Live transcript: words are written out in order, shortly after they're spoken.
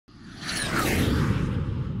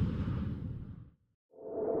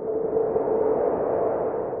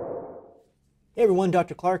Hey everyone,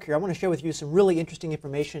 Dr. Clark here. I want to share with you some really interesting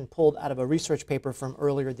information pulled out of a research paper from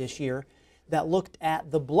earlier this year that looked at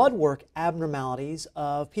the blood work abnormalities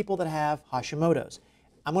of people that have Hashimoto's.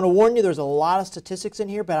 I'm going to warn you, there's a lot of statistics in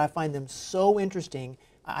here, but I find them so interesting.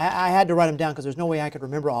 I had to write them down because there's no way I could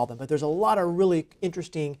remember all of them, but there's a lot of really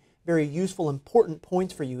interesting, very useful, important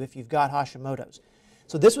points for you if you've got Hashimoto's.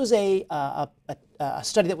 So this was a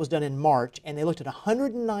study that was done in March, and they looked at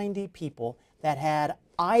 190 people that had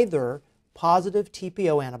either positive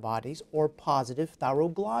TPO antibodies or positive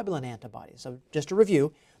thyroglobulin antibodies. So just to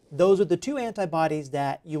review, those are the two antibodies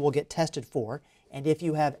that you will get tested for, and if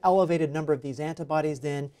you have elevated number of these antibodies,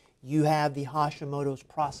 then you have the Hashimoto's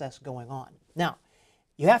process going on. Now,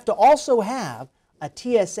 you have to also have a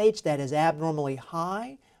TSH that is abnormally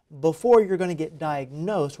high before you're going to get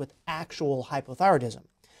diagnosed with actual hypothyroidism.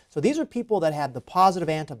 So these are people that have the positive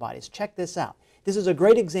antibodies. Check this out. This is a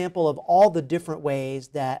great example of all the different ways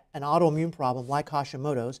that an autoimmune problem like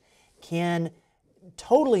Hashimoto's can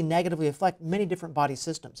totally negatively affect many different body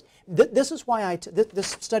systems. This is why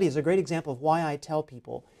this study is a great example of why I tell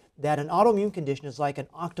people that an autoimmune condition is like an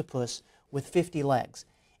octopus with 50 legs.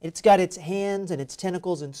 It's got its hands and its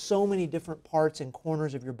tentacles in so many different parts and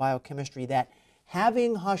corners of your biochemistry that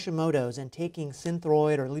having Hashimoto's and taking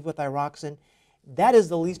Synthroid or levothyroxine, that is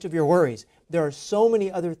the least of your worries. There are so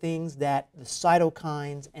many other things that the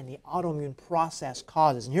cytokines and the autoimmune process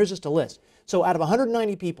causes. And here's just a list. So out of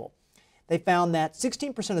 190 people, they found that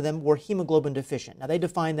 16% of them were hemoglobin deficient. Now they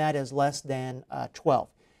define that as less than 12.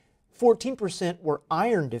 14% were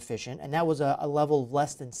iron deficient, and that was a level of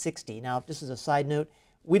less than 60. Now, this is a side note.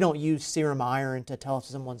 We don't use serum iron to tell if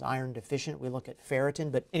someone's iron deficient. We look at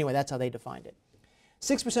ferritin, but anyway, that's how they defined it.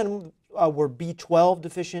 6% were B12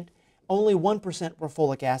 deficient. Only 1% were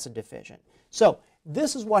folic acid deficient. So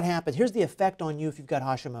this is what happens. Here's the effect on you if you've got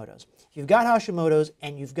Hashimoto's. If you've got Hashimoto's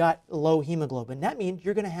and you've got low hemoglobin, that means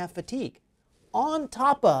you're going to have fatigue on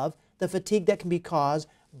top of the fatigue that can be caused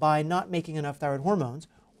by not making enough thyroid hormones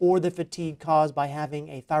or the fatigue caused by having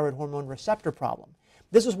a thyroid hormone receptor problem.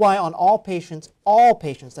 This is why on all patients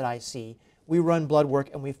that I see, we run blood work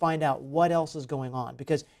and we find out what else is going on.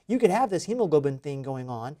 Because you could have this hemoglobin thing going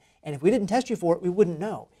on, and if we didn't test you for it, we wouldn't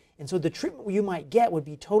know. And so the treatment you might get would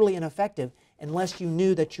be totally ineffective unless you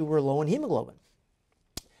knew that you were low in hemoglobin.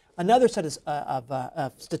 Another set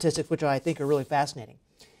of statistics which I think are really fascinating.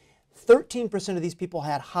 13% of these people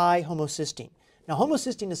had high homocysteine. Now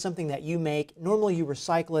homocysteine is something that you make. Normally you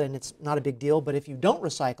recycle it and it's not a big deal, but if you don't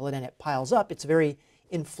recycle it and it piles up, it's very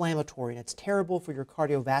inflammatory and it's terrible for your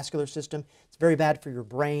cardiovascular system. It's very bad for your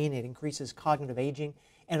brain. It increases cognitive aging,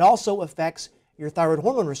 and it also affects your thyroid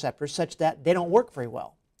hormone receptors such that they don't work very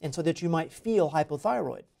well, and so that you might feel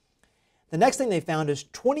hypothyroid. The next thing they found is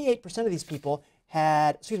 25% of these people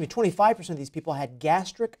had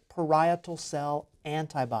gastric parietal cell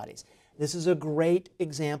antibodies. This is a great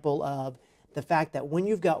example of the fact that when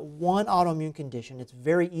you've got one autoimmune condition, it's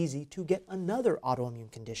very easy to get another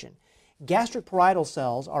autoimmune condition. Gastric parietal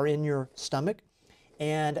cells are in your stomach,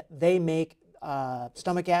 and they make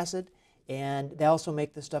stomach acid, and they also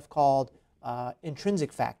make this stuff called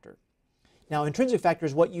intrinsic factor. Now, intrinsic factor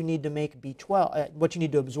is what you need to make B12, what you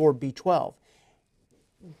need to absorb B12.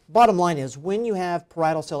 Bottom line is, when you have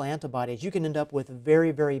parietal cell antibodies, you can end up with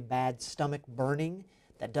very, very bad stomach burning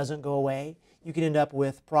that doesn't go away. You can end up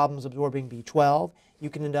with problems absorbing B12. You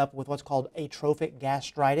can end up with what's called atrophic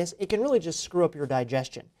gastritis. It can really just screw up your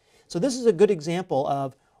digestion. So this is a good example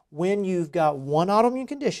of when you've got one autoimmune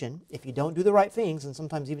condition, if you don't do the right things, and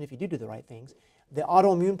sometimes even if you do the right things, the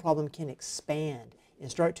autoimmune problem can expand and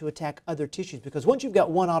start to attack other tissues, because once you've got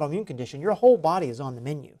one autoimmune condition, your whole body is on the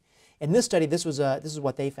menu. In this study, this is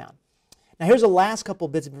what they found. Now here's the last couple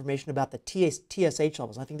bits of information about the TSH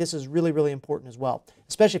levels. I think this is really, really important as well,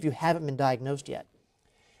 especially if you haven't been diagnosed yet.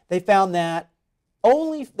 They found that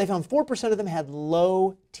 4% of them had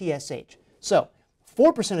low TSH. So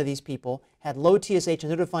 4% of these people had low TSH, and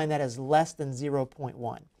they're defining that as less than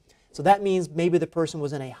 0.1. So that means maybe the person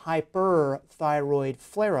was in a hyperthyroid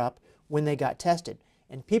flare-up when they got tested.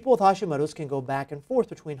 And people with Hashimoto's can go back and forth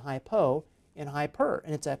between hypo and hyper,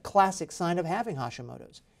 and it's a classic sign of having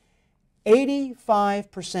Hashimoto's.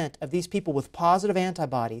 85% of these people with positive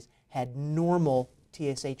antibodies had normal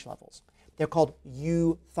TSH levels. They're called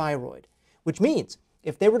euthyroid, which means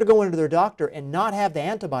if they were to go into their doctor and not have the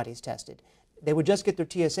antibodies tested, they would just get their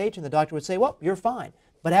TSH and the doctor would say, well, you're fine.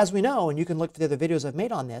 But as we know, and you can look for the other videos I've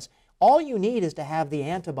made on this, all you need is to have the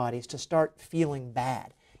antibodies to start feeling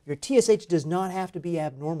bad. Your TSH does not have to be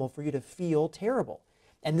abnormal for you to feel terrible.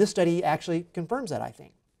 And this study actually confirms that, I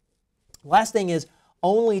think. Last thing is,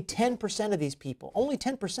 only 10% of these people, only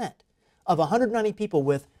 10% of 190 people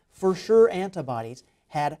with for sure antibodies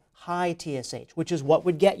had high TSH, which is what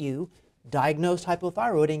would get you diagnosed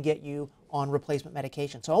hypothyroid and get you on replacement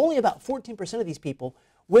medication. So only about 14% of these people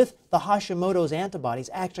with the Hashimoto's antibodies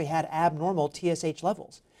actually had abnormal TSH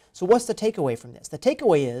levels. So what's the takeaway from this? The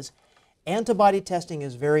takeaway is antibody testing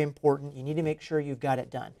is very important. You need to make sure you've got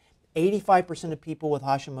it done. 85% of people with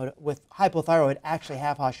hypothyroid actually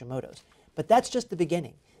have Hashimoto's. But that's just the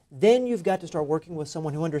beginning. Then you've got to start working with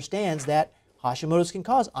someone who understands that Hashimoto's can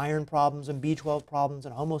cause iron problems and B12 problems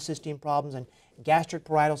and homocysteine problems and gastric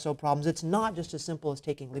parietal cell problems. It's not just as simple as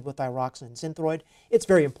taking levothyroxine and Synthroid. It's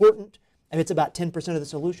very important, and it's about 10% of the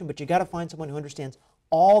solution, but you got to find someone who understands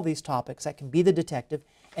all these topics, that can be the detective,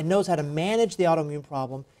 and knows how to manage the autoimmune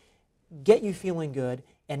problem, get you feeling good,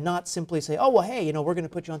 and not simply say, oh, well, hey, you know, we're going to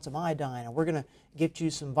put you on some iodine, or we're going to get you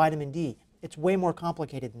some vitamin D. It's way more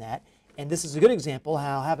complicated than that, and this is a good example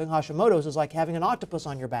how having Hashimoto's is like having an octopus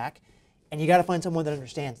on your back, and you got to find someone that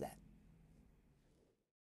understands that.